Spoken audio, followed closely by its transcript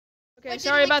Okay, wait,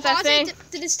 sorry about that thing.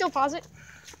 Did it still pause it?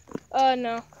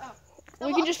 No. Oh.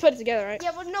 We can just put it together, right?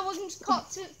 Yeah, but no, we can just call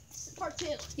it part 2.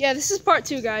 Yeah, this is part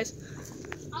 2, guys.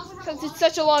 Since it's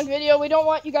such a long video, we don't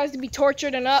want you guys to be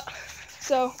tortured and up.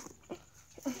 So.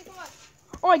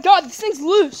 Oh my God, this thing's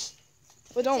loose.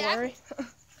 But don't worry.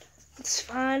 It's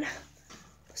fine.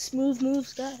 Smooth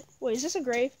moves, got it. Wait, is this a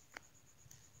grave?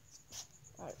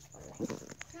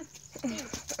 Dude,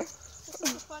 this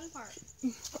is the fun part.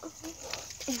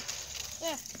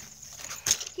 Yeah.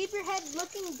 Keep your head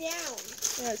looking down.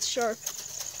 Yeah, it's sharp.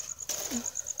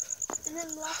 And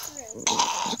then walk through.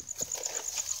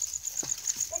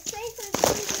 It's safe when it's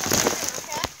when you get over here,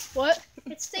 okay? What?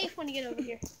 It's safe when you get over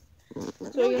here.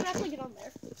 So No, we can actually get on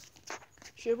there.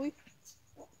 Should we?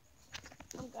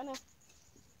 I'm gonna.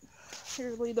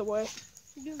 Here, lead the way.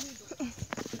 You lead the way.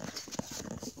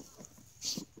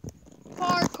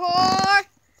 Parkour!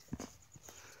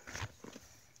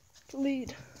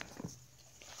 Lead.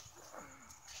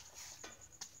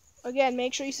 Again,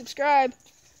 make sure you subscribe.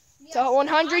 Yes. To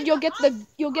 100, you'll get the. I'm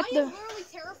literally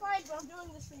terrified, but I'm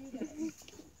doing this for you guys.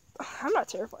 I'm not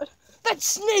terrified. That's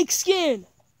snake skin.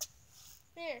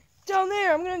 There. Down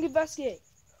there. I'm gonna investigate.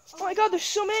 Oh my God, there's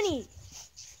so many.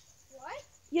 What?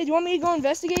 Yeah, do you want me to go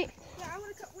investigate? Yeah, I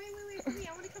want to come. Wait for me.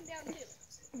 I want to come down too.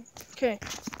 Okay.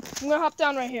 I'm gonna hop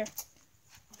down right here.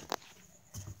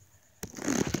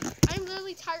 I'm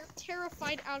literally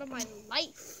terrified out of my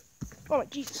life. Oh my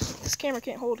Jesus, this camera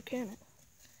can't hold a can it?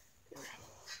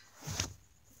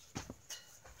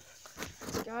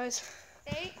 Guys,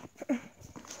 Hey.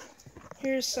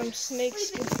 here's some snake Wait,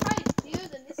 skin. if it's as high as you,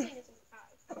 then this thing isn't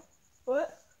high.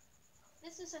 What?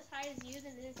 This is as high as you,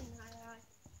 then it isn't high.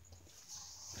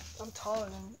 I'm taller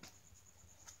than it.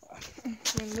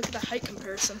 I mean, look at the height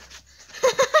comparison.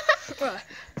 What?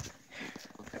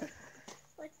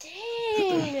 But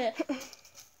dang!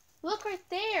 Look right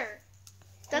there.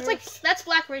 That's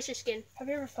black racer skin. Have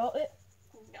you ever felt it?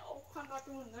 No, I'm not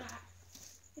doing that.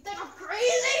 You think I'm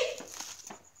crazy?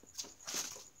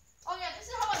 Oh yeah, this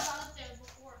is how I got up there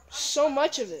before. So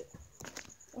much of it.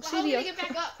 Well, how am I gonna get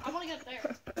back up? I want to get up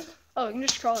there. Oh, you can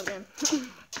just crawl again.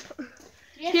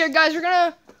 Yes. Here, guys, we're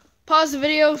gonna pause the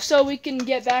video so we can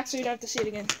get back so you don't have to see it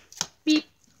again. Beep.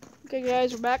 Okay,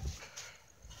 guys, we're back.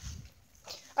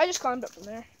 I just climbed up from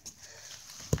there.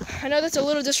 I know that's a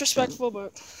little disrespectful,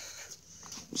 but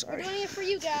I'm sorry. We're doing it for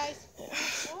you guys.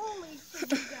 Only for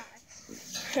you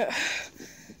guys.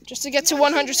 Just to get to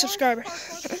 100 subscribers.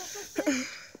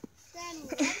 Then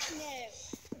let us know.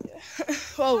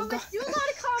 Oh, God. Do a lot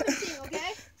of commenting,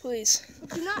 okay? Please.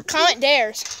 But do not Comment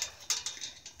dares.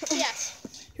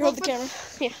 Yes. Here, hold the camera.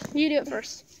 Yeah, you do it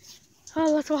first.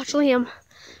 Oh, let's watch Liam.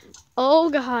 Oh,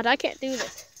 God, I can't do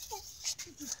this.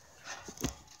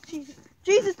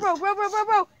 Jesus, bro.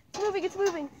 It's moving, it's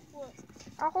moving.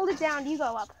 I'll hold it down. You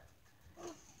go up.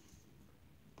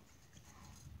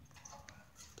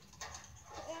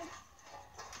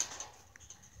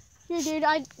 Here,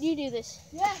 dude, you do this.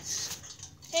 Yes.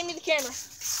 Hand me the camera.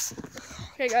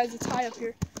 Okay, guys, it's high up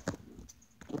here.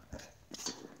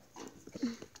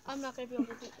 I'm not going to be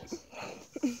able to do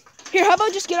this. Here, how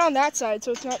about just get on that side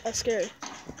so it's not as scary?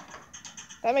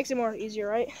 That makes it more easier,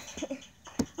 right?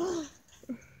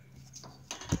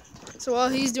 So while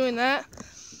he's doing that,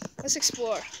 let's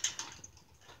explore.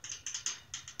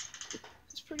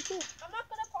 It's pretty cool. I'm not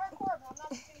going to parkour, but I'm not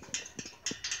going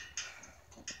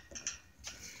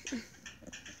to.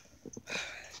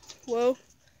 Whoa.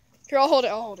 Here, I'll hold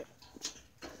it.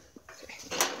 Okay.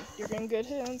 You're in good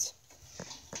hands.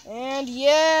 And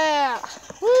yeah!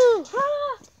 Woo!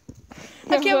 Ah!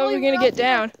 I can't believe we're gonna get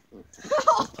down.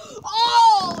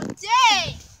 Oh,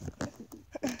 dang!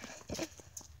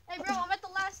 Hey, bro, I'm at the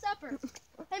Last Supper.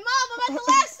 Hey, Mom, I'm at the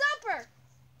Last Supper.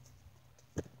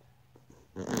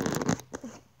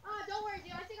 Don't worry,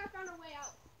 dude. I think I found a way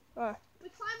out. We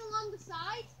climb along the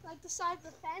sides, like the side of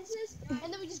the fences,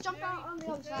 and then we just jump out on the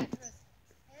other side.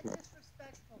 And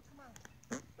disrespectful. Come on.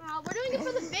 We're doing it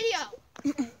for the video.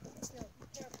 Still, be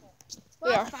careful.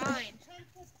 Well, Yeah. fine.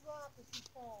 10-foot drop if you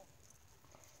fall.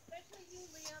 Especially you,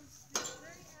 Liam. You're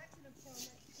very accident prone.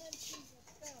 That 10 feet will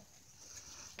fail.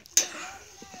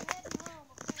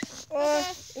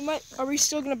 It might. Are we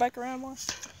still gonna back around more?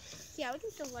 Yeah, we can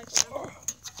still like that.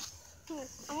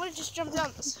 I'm gonna just jump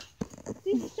down this.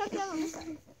 Dude, just jump down on this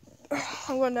side.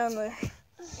 I'm going down there.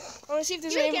 I want to see if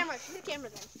there's Give me any. the camera. Give me the camera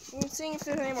then. I'm seeing if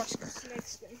there's any more snake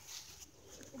skin.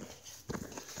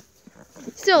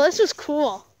 Still, this was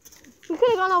cool. We could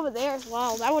have gone over there as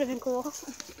well. That would have been cool.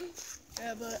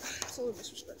 Yeah, but it's a little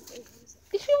disrespectful.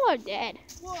 These people are dead.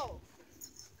 Whoa.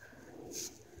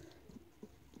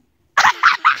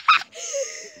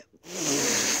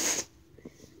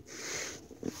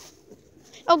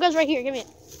 Oh, it goes right here. Give me it.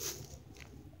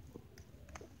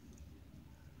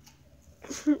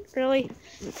 Really?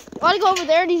 You want to go over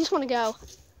there, or do you just want to go?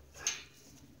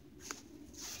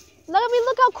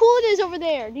 Look how cool it is over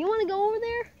there. Do you want to go over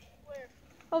there? Where?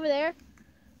 Over there.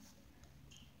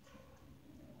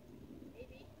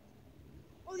 Maybe.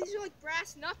 Oh, these are like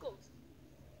brass knuckles.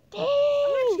 Dang. I'm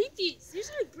gonna keep these. These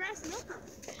are like brass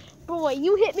knuckles. Boy,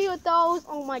 you hit me with those.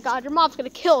 Oh my God, your mom's gonna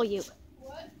kill you.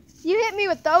 What? You hit me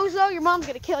with those though, your mom's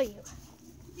gonna kill you.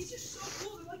 These are so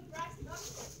cool. They're like brass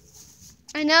knuckles.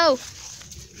 I know.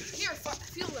 Here,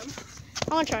 feel them.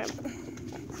 I wanna try them.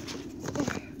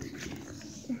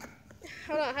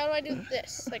 Hold on, how do I do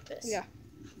this? Like this? Yeah.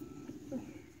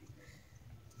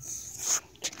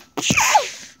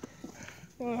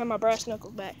 I'm gonna have my brass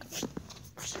knuckles back.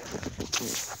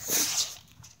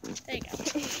 There you go.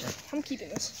 I'm keeping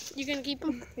this. You gonna keep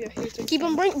them? Yeah, here, take Keep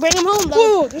them. them, bring them home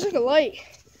though. Whoa, there's like a light.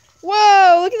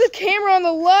 Whoa, look at the camera on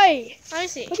the light. I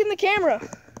see. Look in the camera.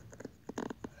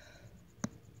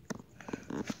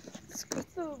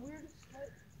 That's the weirdest light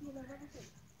I've ever seen.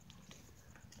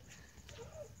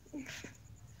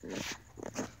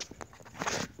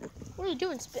 What are you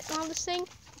doing, spitting on this thing?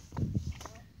 Do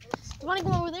you want to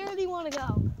go over there or do you want to go?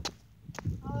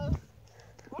 One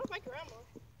of my grandma.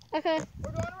 Okay.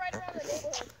 We're going right around the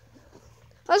neighborhood.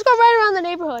 Let's go right around the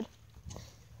neighborhood.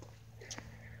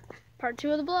 Part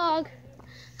 2 of the vlog.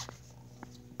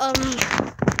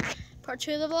 Part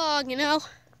 2 of the vlog, you know.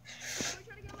 I'm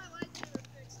trying to get my light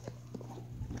fixed.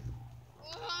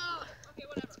 Oh, okay,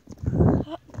 whatever.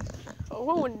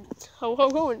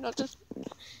 Ho,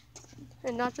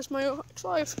 and not just my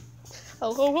ex-wife.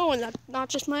 Ho, and not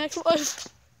just my ex-wife.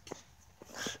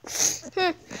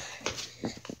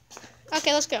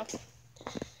 Okay, let's go.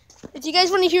 If you guys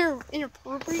want to hear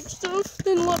inappropriate stuff,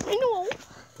 then let me know.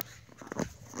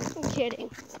 I'm kidding.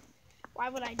 Why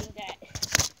would I do that?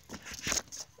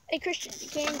 Hey, Christian, you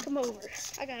can come over.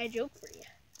 I got a joke for you.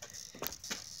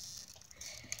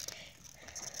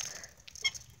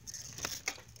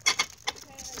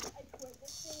 I quit.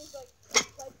 This thing is like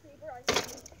lightsaber.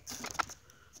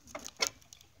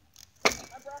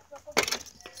 I brought stuff over.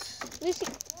 Lucy,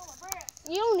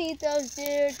 you don't need those,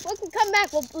 dude. We can come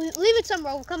back. We'll leave it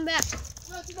somewhere. We'll come back.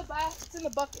 No, it's in the bath. It's in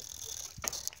the bucket.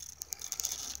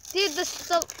 Dude,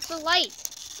 the light.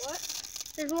 What?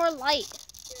 There's more light.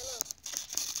 Yeah, I know.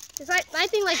 Is that my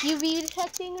thing like UV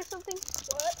detecting or something?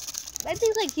 What? My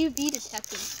thing's like UV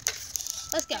detecting.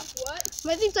 Let's go. What?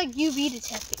 My thing's like UV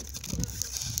detecting.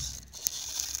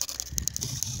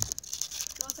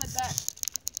 Go outside back.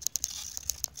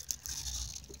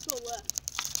 Go left.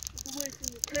 Away from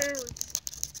your parents.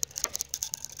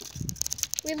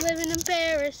 We're living in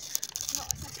Paris. No,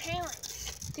 it's a parent.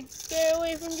 To get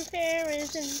away from your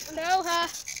parents and aloha.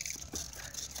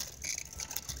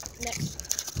 Next.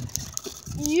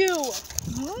 You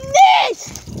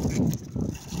missed!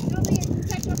 You don't think I can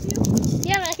catch up to you?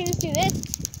 Yeah, but I can just do this.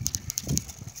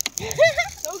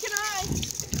 So can I.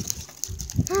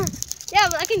 Yeah,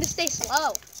 but I can just stay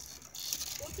slow.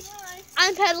 So can I.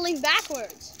 I'm pedaling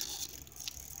backwards.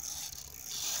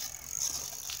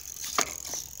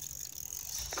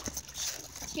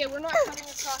 Yeah, we're not coming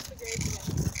across the grade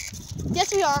again.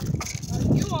 Yes, we are.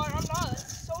 You are, I'm not.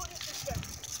 That's so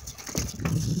disrespectful.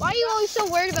 Why are you always so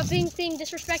worried about being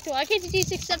disrespectful? Why can't you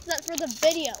just accept that for the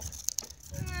video?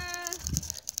 I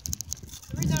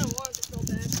already done it once, it's so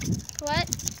bad. What?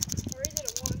 I already did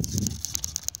it once.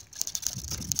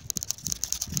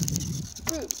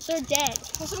 They're dead.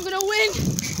 Plus I'm gonna win.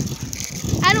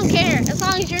 I don't care, as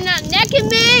long as you're not necking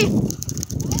me.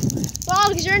 As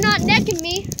long as you're not necking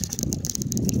me.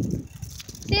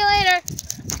 See you later.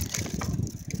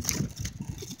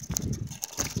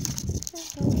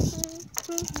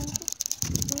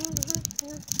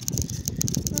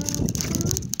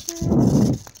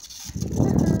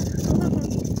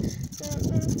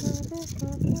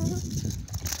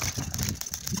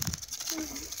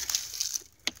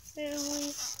 And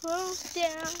we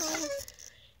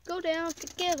go down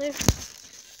together.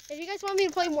 If you guys want me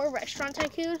to play more Restaurant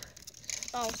Tycoon,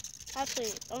 oh,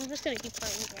 actually, I'm just gonna keep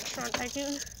playing Restaurant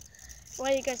Tycoon,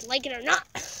 whether you guys like it or not.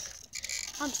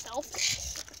 I'm selfish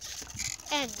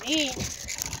and mean.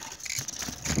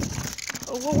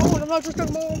 Oh, whoa, I'm not just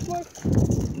talking about one.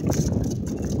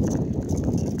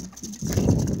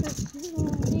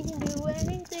 We can do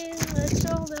anything. Let's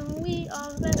show them we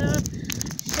are better.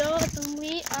 Show them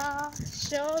we are.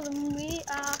 Show them we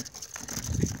are.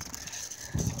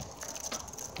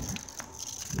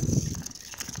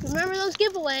 Remember those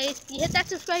giveaways? You hit that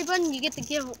subscribe button, you get the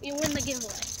you win the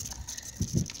giveaway.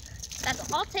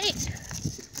 That's all it takes.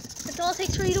 That's all it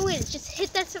takes for you to win. Just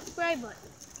hit that subscribe button.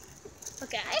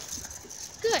 Okay.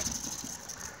 Good.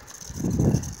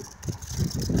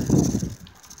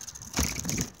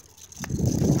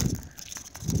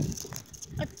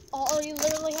 That's all you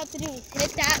literally have to do is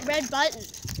hit that red button.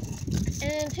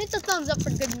 And hit the thumbs up for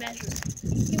good measure.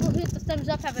 People who hit the thumbs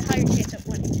up have a higher chance of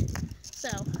winning. So.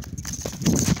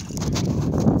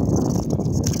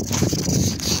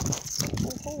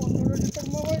 Oh, I'm gonna just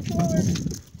take my way forward.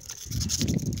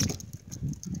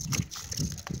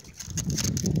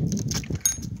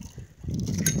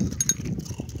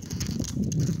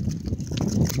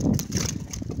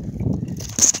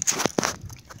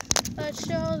 Let's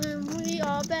show them we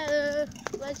are better.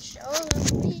 Let's show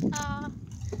them we are.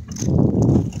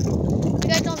 You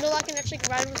guys don't know I can actually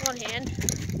ride with one hand.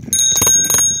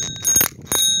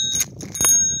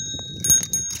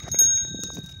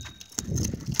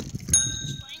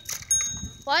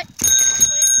 What?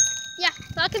 Yeah,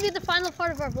 that could be the final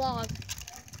part of our vlog.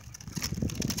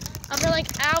 After like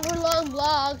hour-long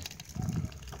vlog.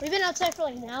 We've been outside for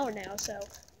like an hour now, so.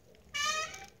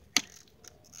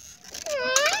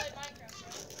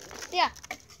 Yeah.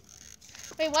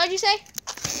 Wait, what did you say?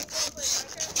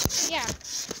 Yeah.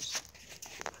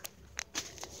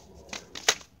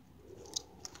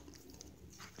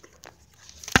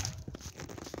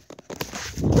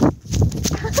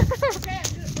 Okay, I'm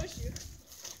gonna push you.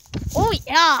 Oh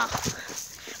yeah.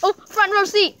 Oh, front row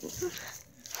seat.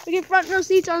 We get front row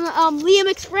seats on the Liam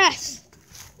Express.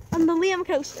 On the Liam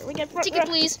coaster. We get front Ticket, row.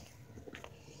 please.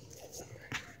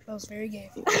 That was very gay.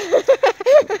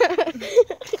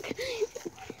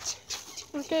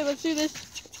 Okay, let's do this.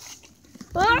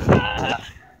 That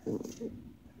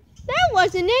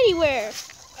wasn't anywhere.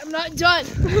 I'm not done.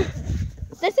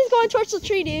 This is going towards the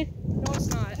tree, dude. No, it's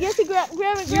not. You have to grab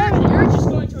it. You're just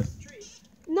going towards the tree.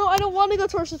 No, I don't want to go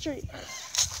towards the tree.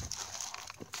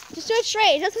 Just do it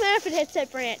straight. It doesn't matter if it hits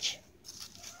that branch.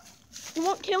 It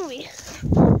won't kill me.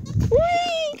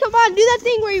 Whee! Come on, do that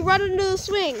thing where you run into the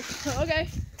swing. Okay.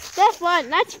 That's fun.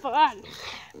 That's fun.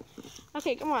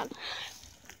 Okay, come on.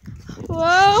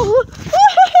 Whoa!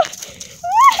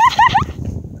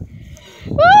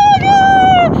 Oh no!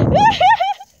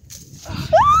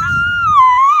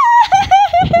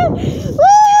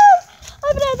 I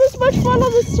haven't had this much fun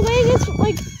on the swing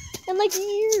in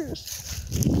years.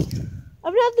 I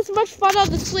haven't had this much fun on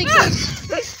the swing. Liam!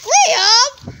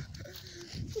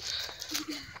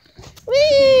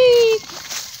 Whee!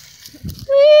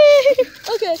 Whee!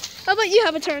 Okay, how about you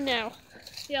have a turn now?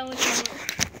 Yeah, let's go.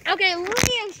 Okay,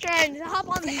 Liam's trying to hop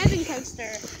on the Evan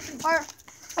coaster. Or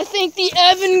I think the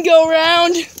Evan go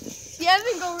round. the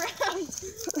Evan go round.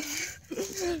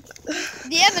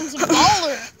 The Evan's a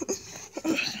baller.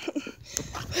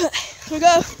 Here we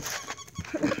go.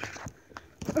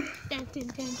 Dun, dun,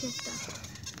 dun, dun, dun.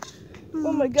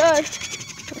 Oh my god.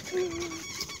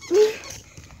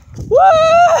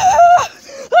 Whoa!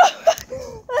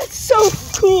 That's so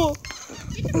cool.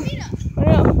 Get your feet up. I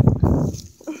know.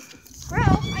 Bro, I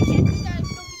can't do that if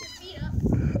you don't get your feet up.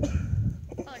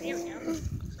 Oh, here we go.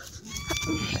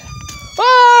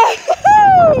 Oh!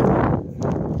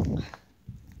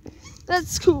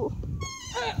 That's cool.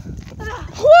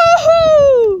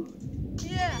 Woohoo!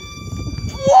 Yeah.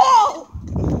 Whoa!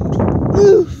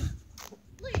 Oof.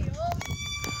 Liam.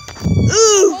 Oof.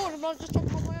 Oh, I'm not just talking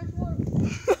about my water.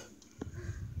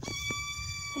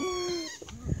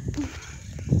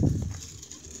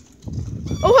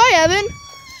 Oh, hi, Evan.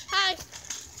 Hi.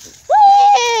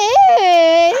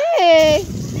 Hey!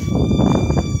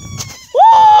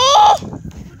 Whoa!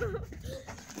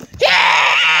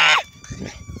 Yeah!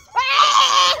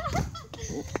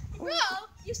 Bro,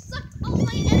 you sucked all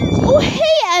my energy. Oh,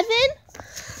 hey, Evan.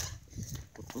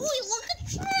 Boy, look at the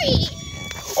tree.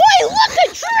 Oi, look a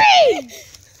tree!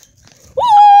 Woo!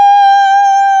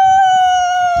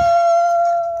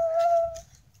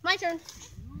 My turn.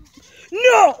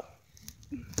 No!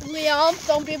 Liam,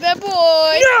 don't be a bad boy.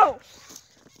 No!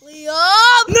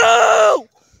 Liam. No!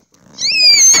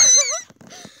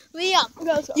 Liam,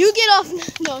 Let's go. you get off.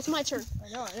 No, it's my turn. I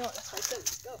know. That's what I said.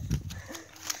 Let's go.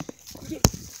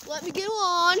 Let me get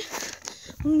on.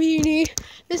 Meanie.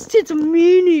 This tit's a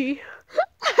meanie.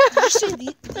 Did you say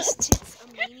this tit's a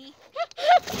meanie?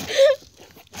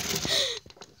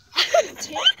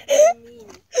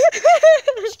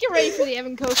 Just get ready for the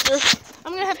Evan coaster.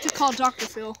 I'm gonna have to call Dr.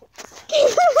 Phil.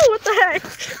 What the heck?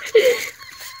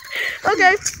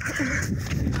 Okay.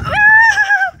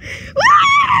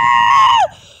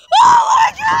 Oh my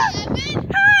god!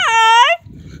 Evan? Hi!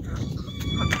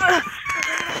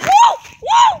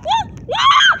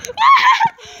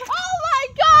 Oh my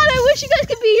god! I wish you guys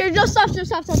could be here. No, stop. I'm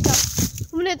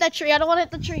gonna hit that tree. I don't want to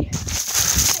hit the tree.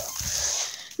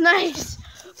 Nice.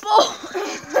 Oh.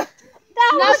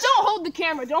 Now don't hold the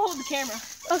camera. Don't hold the camera.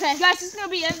 Okay. Guys, this is going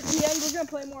to be the end. We're going to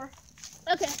play more.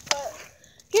 Okay.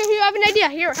 Here, I have an idea.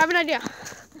 Here, I have an idea.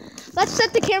 Let's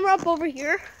set the camera up over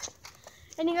here,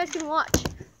 and you guys can watch.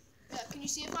 Yeah, can you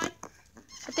see it fine?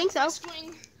 I think so.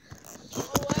 Swing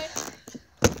all the way.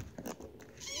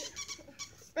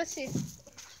 Let's see.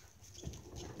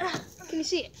 Can you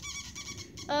see it?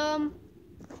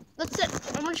 Let's set.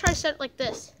 I'm gonna try to set it like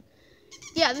this.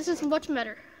 Yeah, this is much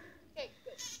better. Okay,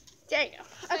 good. There you go.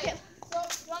 Okay. So,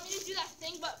 you want me to do that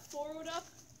thing but forward up?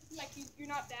 Like you're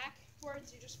not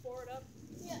backwards, you're just forward up?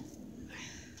 Yeah.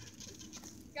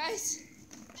 Guys,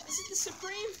 this is the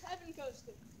Supreme Evan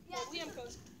coaster. Yeah. Liam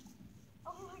coaster.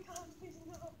 Oh my God, please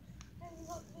no.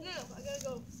 No, I gotta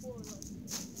go forward like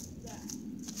that.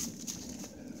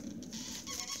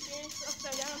 Experience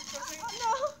upside down. Perfect. Oh,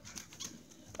 no.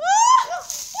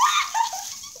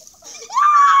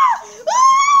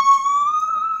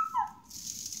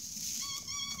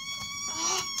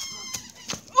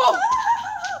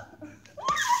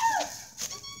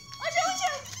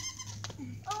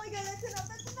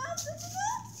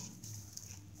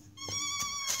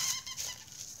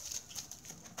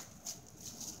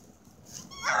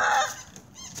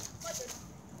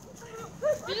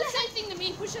 Do the same thing to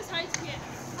me. Push as high as you can.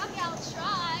 Okay, I'll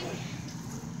try.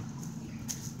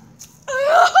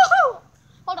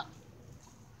 Hold on.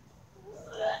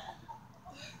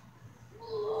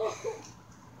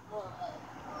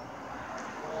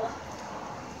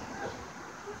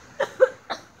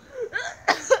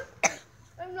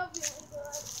 I'm not feeling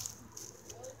good.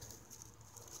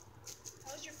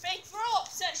 That was your fake throw-up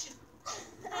session.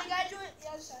 You gotta do it the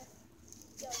other side.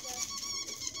 The other side.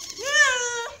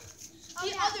 The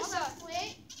other side.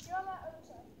 Wait. You're on that other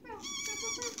side. Bro.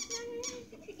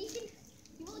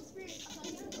 You will experience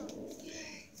upside down throw.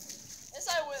 Yes,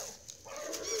 I will.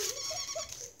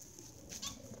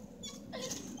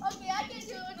 Okay, I can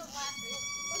do it. I'm laughing.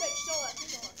 Okay, just don't laugh.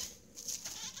 Just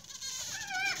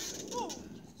don't laugh.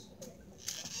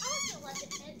 I want to let it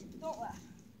hit. Don't laugh.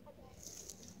 Okay.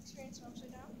 Experience an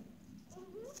upside down.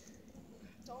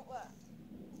 Don't laugh.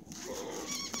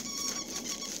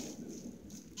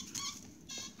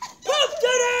 Poop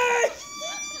Daddy!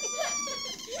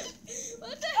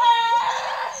 What the heck?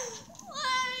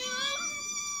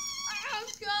 I'm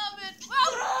coming.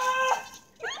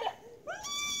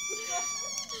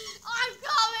 I'm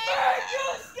coming.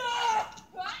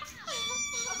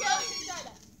 Okay, let's try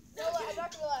that. No, I'm not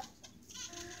gonna laugh.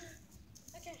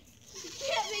 Okay. You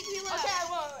can't make me laugh. Okay, I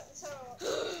won't. So.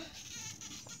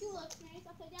 You will experience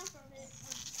upside down for a minute.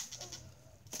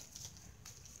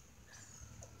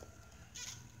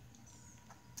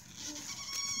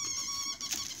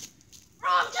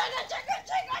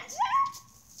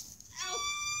 Ow.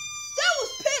 That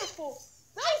was pitiful.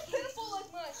 That was pitiful like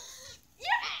mine.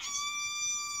 Yes!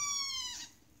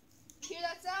 You hear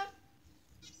that sound?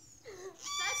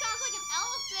 That sounds like an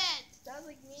elephant. Sounds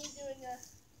like me doing a.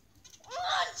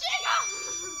 Oh, Jigga!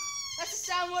 That's the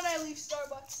sound when I leave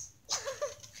Starbucks.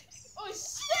 Oh, he's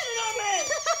spitting on me!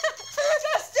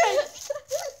 Justin!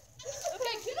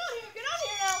 Okay, get on here. Get on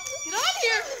here now. Get on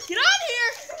here. Get on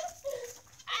here.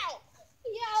 Ow.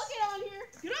 Yeah, I'll get on here.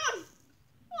 Get on.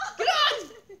 Get on.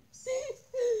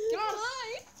 Get on.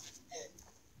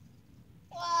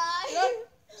 Why? Get on.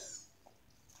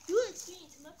 You will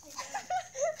experience an upside down.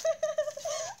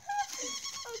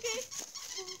 Okay.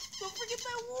 Don't forget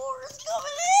that war is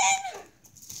coming in.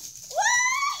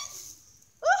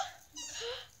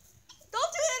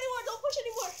 Don't do it anymore. Don't push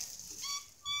anymore.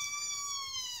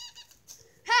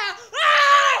 Ha!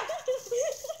 Ah!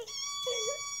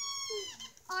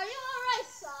 Are you alright,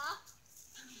 Saw?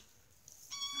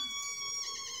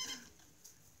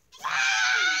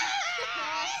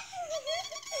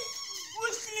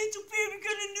 What's the little baby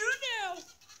gonna do now?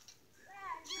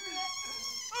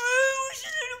 What's the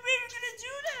little baby gonna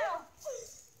do now?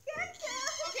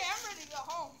 Okay, I'm ready to go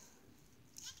home.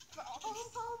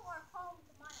 Home or home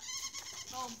to mine?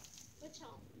 Home. Which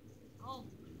home? Home.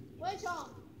 Which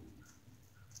home?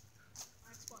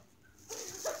 That's fine.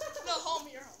 No, home,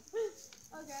 your home.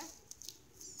 Okay.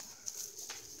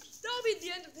 That'll be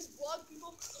the end of this vlog,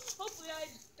 people. Hopefully I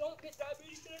don't get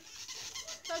diabetes today.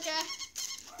 Okay.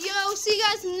 Yo, see you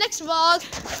guys in the next vlog.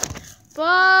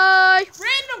 Bye.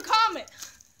 Random comment.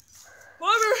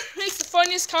 Whoever makes the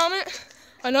funniest comment,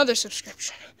 another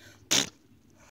subscription.